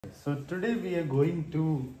So today we are going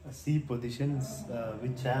to see positions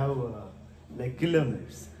which have like killer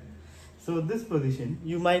moves. So this position,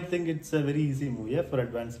 you might think it's a very easy move, yeah, for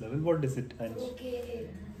advanced level. What is it, Ansh? Okay.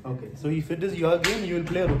 Okay, so if it is your game, you will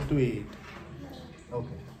play rook to a8.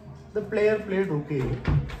 Okay. The player played rook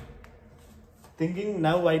a8, thinking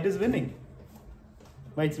now white is winning.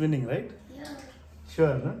 White's winning, right? Yeah.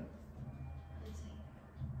 Sure, no?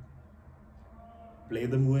 Play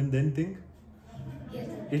the move and then think Yes.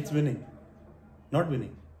 it's winning. Not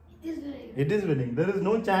winning. It is winning. It is winning. There is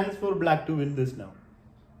no chance for black to win this now.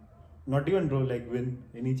 Not even draw, like win.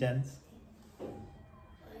 Any chance? I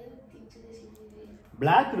don't think so. This is the way.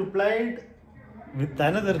 Black replied with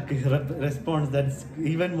another response that's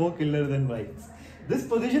even more killer than white's. This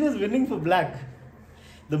position is winning for black.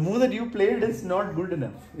 The move that you played is not good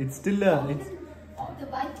enough. It's still a. It's, The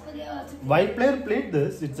white player also. white player played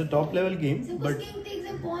this. It's a top level game, Suppose but king takes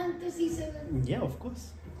a pawn to c7. yeah, of course.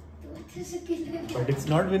 What is a killer? But it's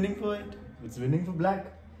not winning for white. It's winning for black.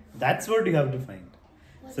 That's what you have to find.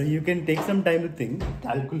 So you can take some time to think,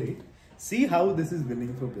 calculate, see how this is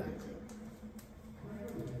winning for black.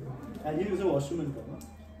 And you use a washroom and come.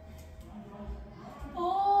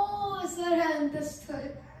 Oh, sir, I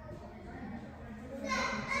understood.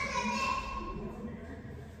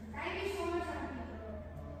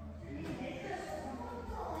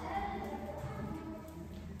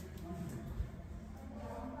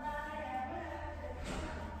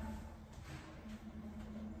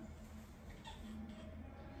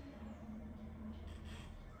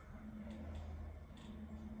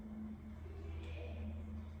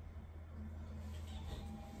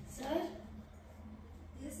 Sir,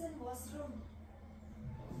 this is washroom.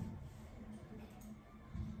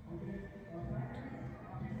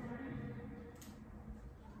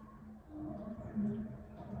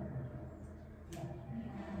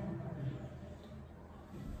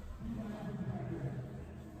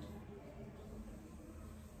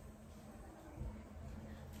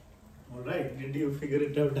 Alright, did you figure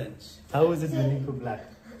it out, Ansh? How is it winning for black?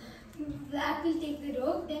 Black will take the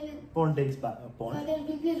rook, then Pawn takes back a pawn. then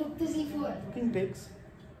we play rook to c4. King takes.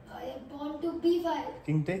 Pawn to b5.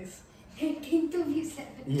 King takes. King to b7.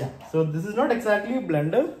 Yeah. So this is not exactly a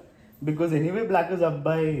blunder because anyway black is up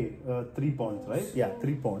by 3 pawns, right? Yeah,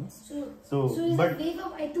 3 pawns. So is but a way for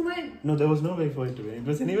white to win. no, there was no way for it to win. It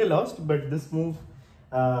was anyway lost, but this move,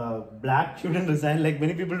 black shouldn't resign. Like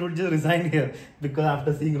many people would just resign here because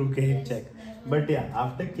after seeing rook a8 check. But yeah,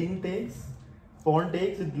 after king takes, pawn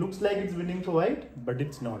takes, it looks like it's winning for white, but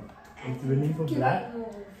it's not. It's winning for black.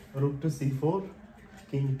 Rook to c4,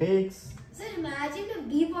 king takes. So imagine if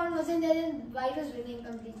b pawn wasn't there, then white was winning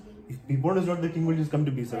completely. If b pawn is not, the king will just come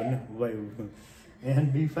to b7. Why?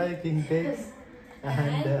 And b5, king takes,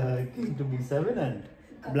 and king to b7, and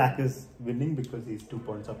black is winning because he's 2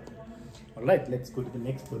 pawns up. Alright, let's go to the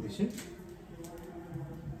next position.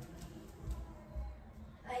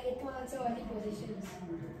 I get to answer all the positions.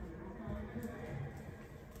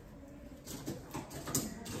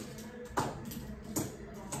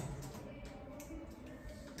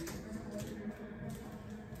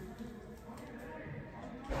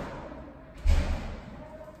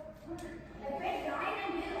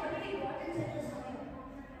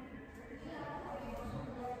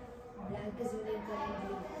 Black is winning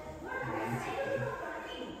currently.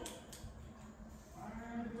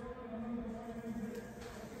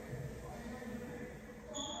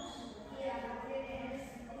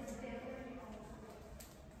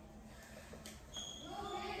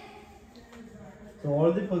 So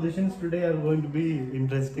all the positions today are going to be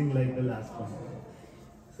interesting like the last one.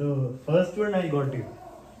 So first one I got you.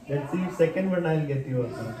 Let's see if second one I'll get you or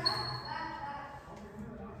not.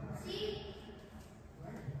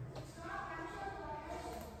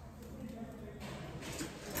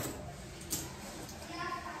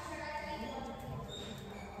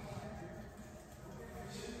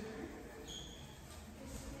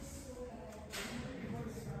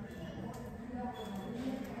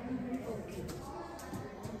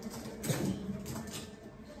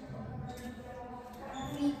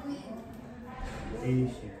 Free queen.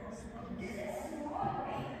 Asians.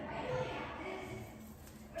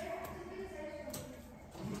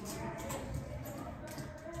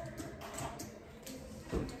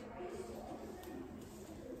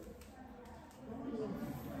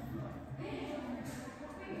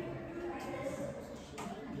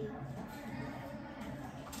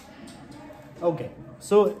 Okay,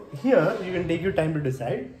 so here you can take your time to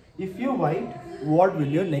decide. If you're white, what will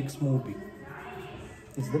your next move be?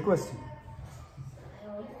 Is the question.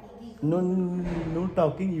 No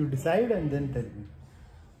talking, you decide and then tell me.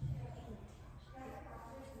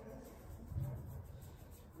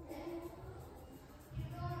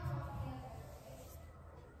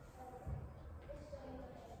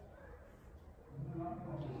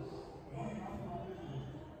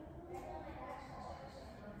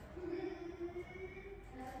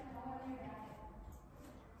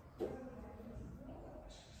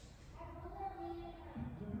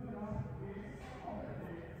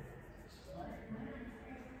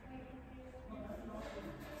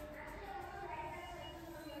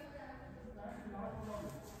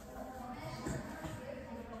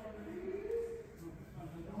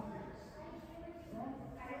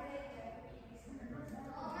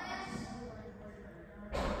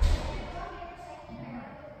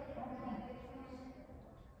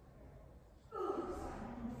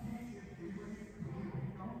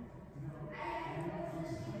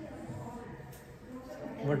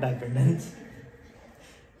 What happened, Hans?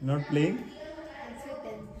 Not playing? It's with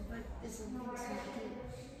them, but there's something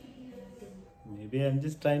sneaky. Maybe I'm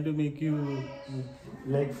just trying to make you,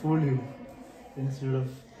 like, fool you instead of.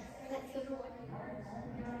 Like, you know what?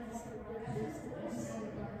 So put this.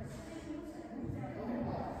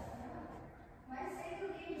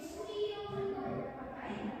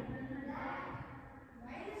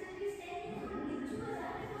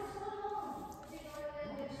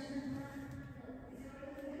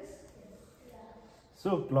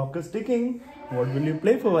 So, clock is ticking. What will you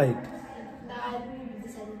play for white? Now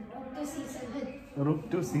decided to C7. Rook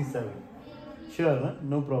to c7. Sure, huh?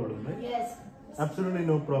 No problem, right? Yes. Absolutely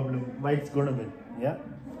no problem. White's gonna win. Yeah?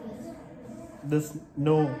 Yes. This,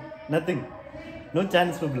 no, nothing. No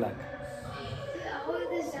chance for black. How is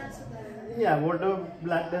this chance of that? Yeah, whatever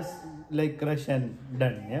black does, like crush and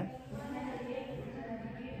done, yeah?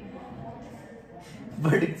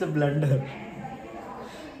 But it's a blunder.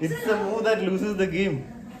 It's the move that loses the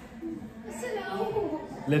game. So now,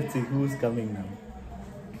 Let's see who's coming now.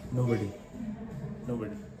 Nobody.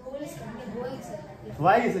 Nobody. goal is going, sir.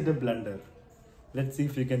 Why is it a blunder? Let's see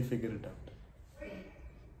if we can figure it out.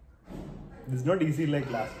 It's not easy like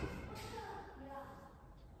last one.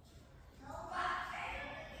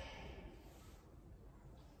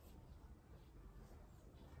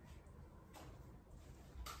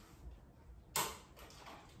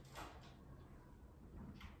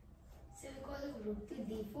 So because of rook to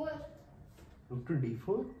d4. Rook to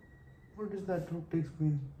d4? What is that? Rook takes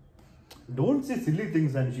queen. Don't say silly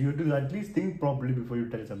things, Ansh. You have to at least think properly before you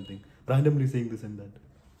tell something. Randomly saying this and that.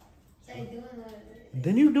 So I do know.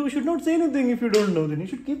 Then you should not say anything if you don't know. Then you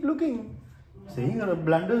should keep looking. Saying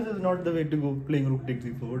blunders is not the way to go. Playing rook takes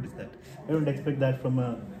d4. What is that? I don't expect that from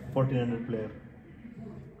a 1400 player.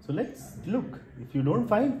 So let's look. If you don't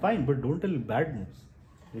find, fine. But don't tell bad moves.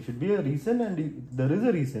 There should be a reason, and there is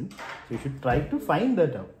a reason. So you should try to find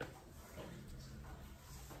that out.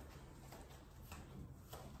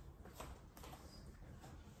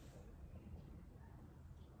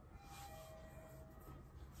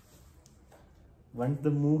 Once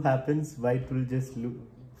the move happens, white will just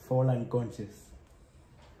fall unconscious.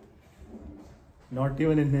 Not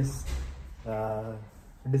even in his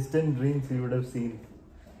distant dreams he would have seen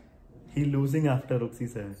he losing after rook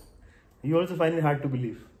c7. You also find it hard to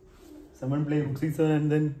believe. Someone playing rook c7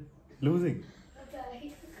 and then losing.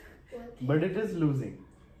 Okay. But it is losing.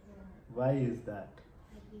 Why is that?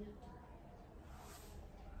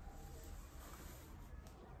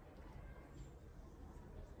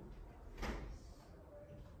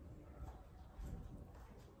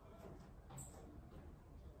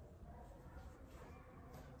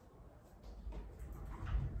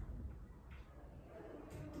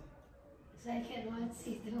 So I cannot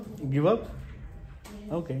see through. Give up?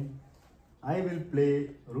 Yes. Okay. I will play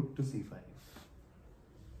rook to c5.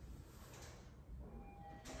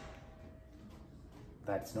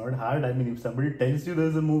 That's not hard. I mean, if somebody tells you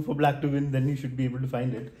there's a move for black to win, then you should be able to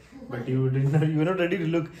find it. But you were not ready to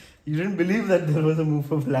look. You didn't believe that there was a move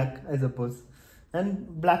for black, I suppose.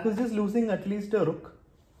 And black was just losing at least a rook.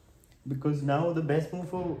 Because now the best move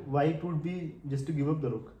for white would be just to give up the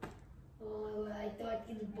rook. Oh, I thought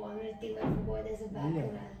the pawn will take up forward as a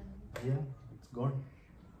background. Yeah, it's gone.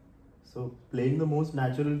 So playing the most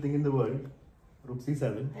natural thing in the world, rook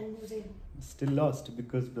c7, And losing. still lost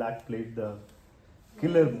because black played the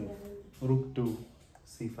killer move, rook to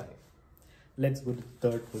c5. Let's go to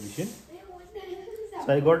third position. What the hell is that?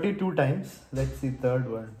 So I got you 2 times. Let's see third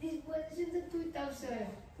one. These positions are too tough, sir.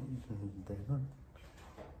 They're not.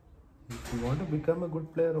 If you want to become a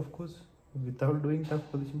good player, of course, without doing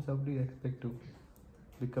tough positions, how do you expect to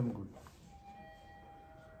become good?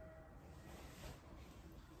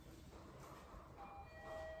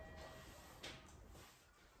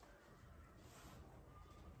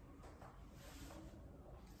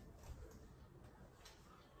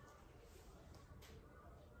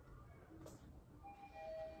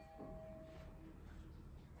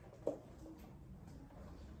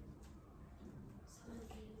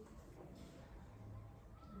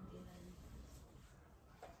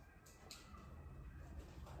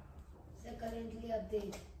 So currently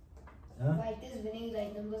update. Huh? White is winning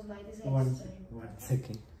right numbers, white is One right.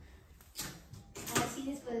 second. I see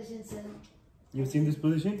this position, sir. You've seen this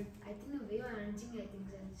position? I think the way you're answering, I think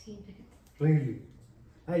I've seen it. Really?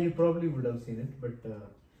 You probably would have seen it, but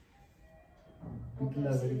people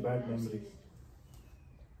have very bad I have seen memories. it.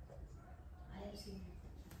 I have seen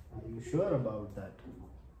it. Are you sure about that?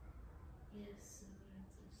 Yes, sir.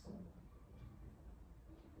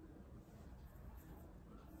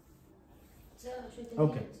 Sir, should I tell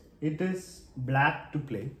you Okay. answer? It is black to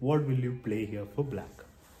play. What will you play here for black?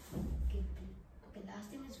 Okay, okay,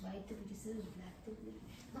 last time was white to be, this is black to be.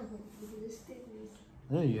 This thing is.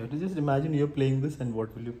 No, you have to just imagine you're playing this and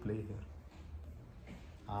what will you play here.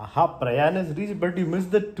 Aha, Prayan has reached, but you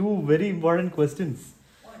missed the two very important questions.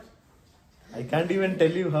 What? I can't even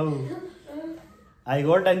tell you how. I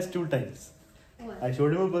got Ansh 2 times. What? I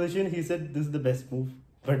showed him a position, he said this is the best move.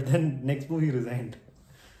 But then next move he resigned.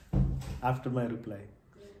 After my reply.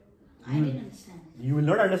 I didn't understand. You will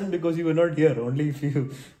not understand because you were not here. Only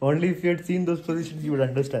if you had seen those positions you would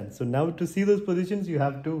understand. So now to see those positions you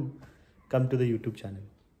have to come to the YouTube channel.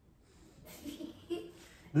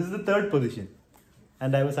 This is the third position.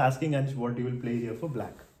 And I was asking Ansh what you will play here for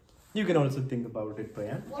black. You can also think about it,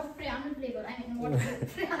 Prayan. What Prayan will play for? I mean, what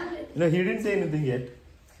Prayan will. No, he didn't say anything yet.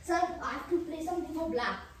 Sir, I have to play something for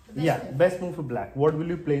black. The best Yeah, move. best move for black. What will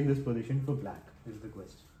you play in this position for black is the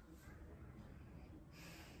question.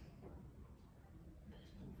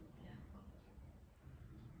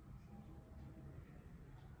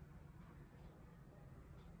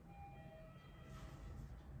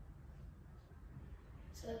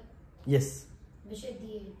 Sir, Yes. Bishop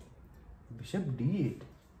D8. Bishop D8.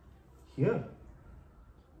 Here.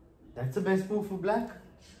 That's the best move for black.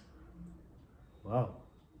 Wow.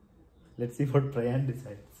 Let's see what Prayan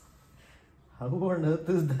decides. How on earth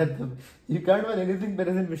is that? You can't win anything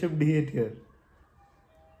better than Bishop D8 here.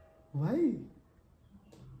 Why?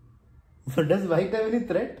 But does white have any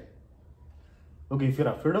threat? Okay, if you're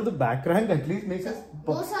afraid of the back rank, at least make us...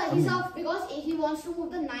 No, sir, he's off because he wants to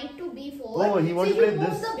move the knight to b4. Oh, he wants to so play he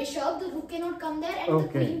moves this. the bishop, the rook cannot come there, and Okay.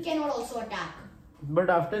 the queen cannot also attack. But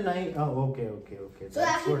after 9... Oh, okay. So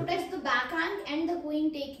That's actually what- protects the back rank and the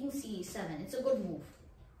queen taking c7. It's a good move.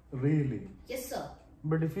 Really? Yes, sir.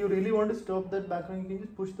 But if you really want to stop that back rank, you can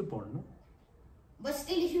just push the pawn, no? But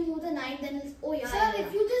still, if you move the knight, then it's... Oh, yeah. Sir, yeah.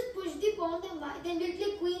 if you just push the pawn, then we'll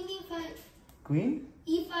play queen e5. Queen?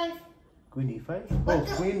 E5. Queen E5? But Oh,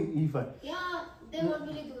 the- Queen E5. Yeah, then what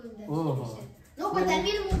will you do with that? Oh. No, but then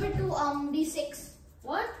we'll move it to b6.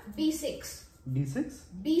 What? b6. D6?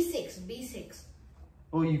 b6.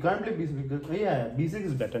 Oh, you can't play B6 because... Oh, yeah, B6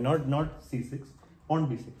 is better, not C6. Pawn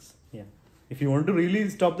B6. Yeah. If you want to really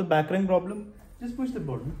stop the back rank problem, just push the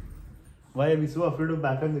pawn. No? Why are we so afraid of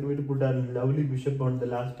back rank that we have to put our lovely bishop on the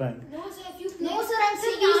last rank? No, sir, if you play... No, sir, I'm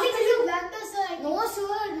saying E6 after is you- a blunder, sir. No,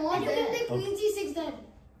 sir, no. And you can play Okay. queen c6 then.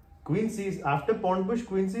 Queen C... After pawn push,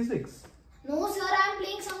 Queen C6. No, sir, I'm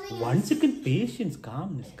playing something else. 1 second patience,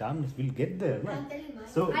 calmness. We'll get there. No? I'm telling you, man.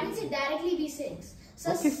 So... I didn't say directly b6.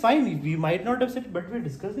 So Okay, fine. We might not have said, but we're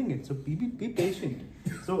discussing it. So be patient.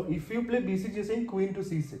 So if you play b6, you're saying queen to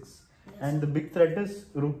c6, and the big threat is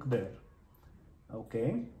rook there.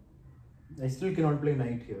 Okay. I still cannot play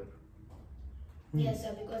knight here. Yes,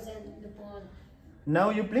 sir, because then the pawn. Now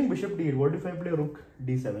you're playing bishop d8. What if I play rook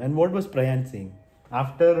d7? And what was Prayan saying?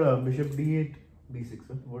 After bishop d8, b6.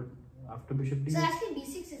 Huh? What after bishop So d8? actually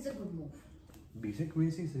b6 is a good move. b6, queen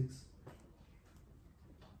c6.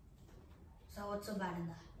 So what's so bad in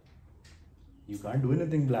that? You can't do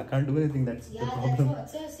anything. Black can't do anything. That's Yeah, the that's problem. what,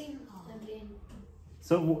 sir, see, I'm playing.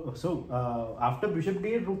 So after bishop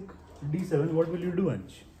d8, rook d7, what will you do,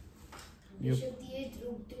 Ansh? You- Bishop d8,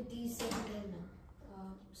 rook to d7 then.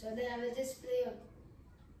 So then I will just play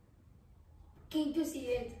king to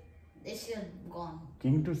c8. It's still gone.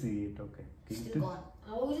 King to c8, okay. King Still to gone.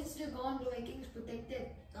 How is it still gone? My king is protected.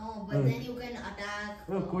 No, but Oh. then you can attack.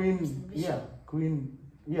 no, queen, bishop. yeah, queen,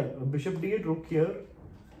 yeah, bishop d8, rook here,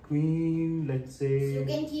 queen, let's say. So you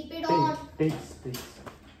can keep it on. Takes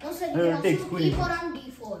No, sir, you No, can no, also takes do queen. d4 on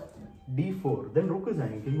d4. d4, then rook is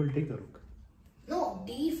hanging, king will take the rook. No,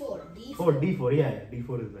 d4. Oh, d4, yeah,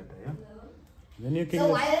 d4 is better, yeah. Then your king So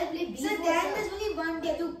is- why did I play So b4? then there's only one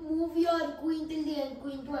way to move your queen till the end,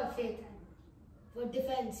 queen to f8. For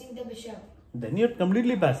defending the bishop. Then you're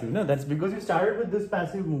completely passive, no? That's because you started with this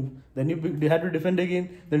passive move. Then you had to defend again,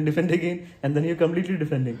 and then you're completely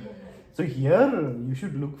defending. So here, you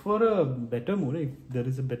should look for a better move, if there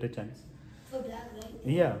is a better chance. For black, right?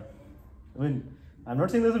 Yeah. I mean, I'm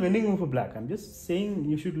not saying there's a winning move for black. I'm just saying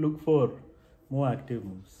you should look for more active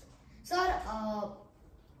moves. Sir,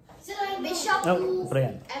 Sir, I know. bishop Oh, to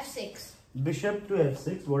Prayan. f6. Bishop to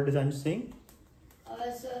f6, what is Ansh saying?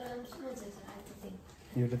 Sir, I'm just not sir, I have to think.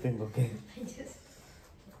 You have to think, okay. I just...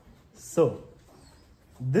 So,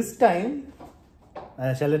 this time,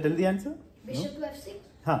 shall I tell the answer? Bishop to f6.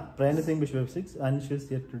 Prayan is saying bishop f6, Ansh is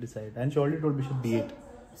yet to decide. Ansh already told bishop d8.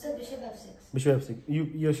 Sir, bishop f6. Bishop f6.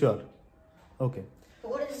 You're sure? Okay.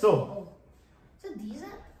 What is So- oh. So these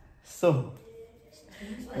are So,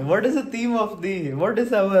 what is the theme of what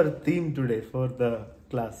is our theme today for the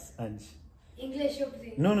class, Ansh? English of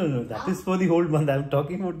the. No. That is for the whole month. I'm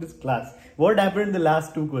talking about this class. What happened in the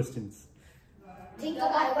last two questions? Think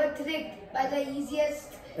about I got tricked by the easiest.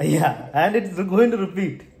 Yeah, and it's going to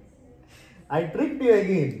repeat. I tricked you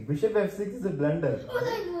again. Bishop f6 is a blunder. Oh,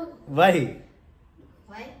 I know. Why?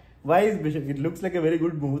 Why? Why is bishop? It looks like a very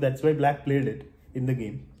good move. That's why black played it in the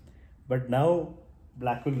game. But now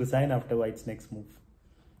black will resign after white's next move,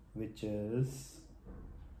 which is.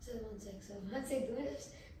 So one sec. Don't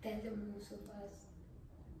just tell the move so fast.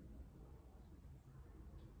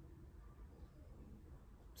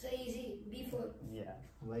 So easy. B4. Yeah,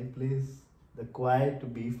 white plays the quiet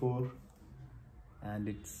b4, and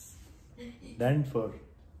it's done for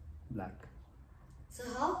black. So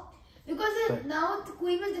how? Because Sorry. now the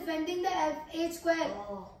queen was defending the f8 square.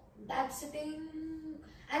 Oh. That's the thing.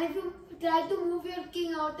 And if you try to move your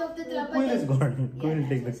king out of the trouble, Queen is then- gone. Yeah, Queen will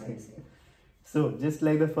take the that's what I queen. said. So just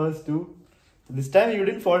like the first two, this time you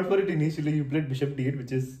didn't fall for it initially. You played bishop d8,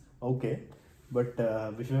 which is okay, but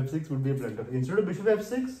bishop f6 would be a blunder. Instead of bishop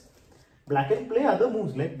f6, black can play other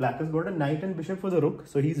moves. Like black has got a knight and bishop for the rook,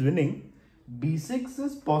 so he's winning. b6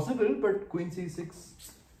 is possible, but queen c6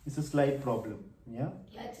 is a slight problem. Yeah.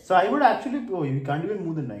 Yeah, it's- So I would actually. Oh, you can't even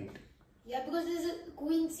move the knight. yeah, because there's a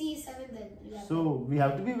queen c7 then. You'll have So we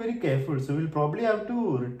have to be very careful. So we'll probably have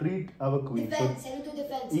to retreat our queen. defense, send it to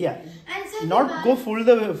defense. Yeah. And so Not go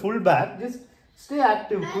full back. Just stay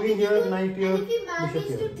active. And Queen if here, you- knight here, And if we bishop manage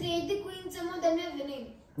to here. trade the queen somehow, then we're winning.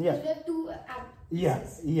 Yeah. Because we have two act.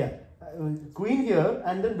 Yeah. Queen here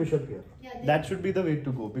and then bishop here. Yeah, then- That should be the way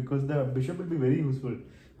to go because the bishop will be very useful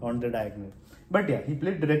on the diagonal. But yeah, he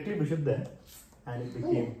played directly bishop there, and it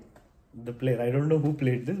became the player. I don't know who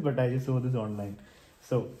played this, but I just saw this online.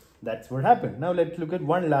 So that's what happened. Now let's look at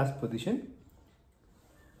one last position.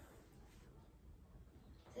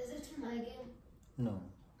 Is it my game? No,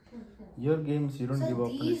 your games you don't So give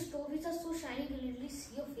up. these trophies are so shiny, you can literally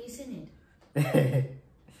see your face in it.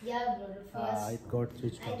 Yeah, brother. First. It got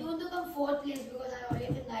switched I off. don't want to come fourth place because I already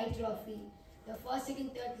have the knight trophy. The first, second,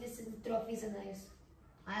 third place trophies are nice.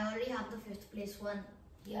 I already have the 5th place one.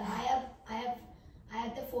 Yeah, I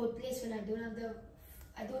have the fourth place one. I don't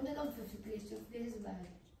want to come fifth place. Fifth place is bad.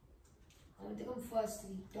 I want to come first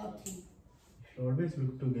three, top three. You always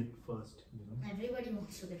look to get first, you know. Everybody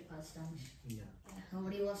wants to get first, Danish. Yeah.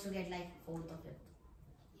 Nobody wants to get like 4th or 5th.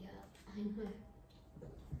 Yeah, I know.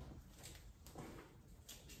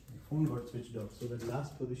 My phone got switched off, so the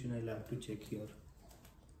last position I'll have to check here.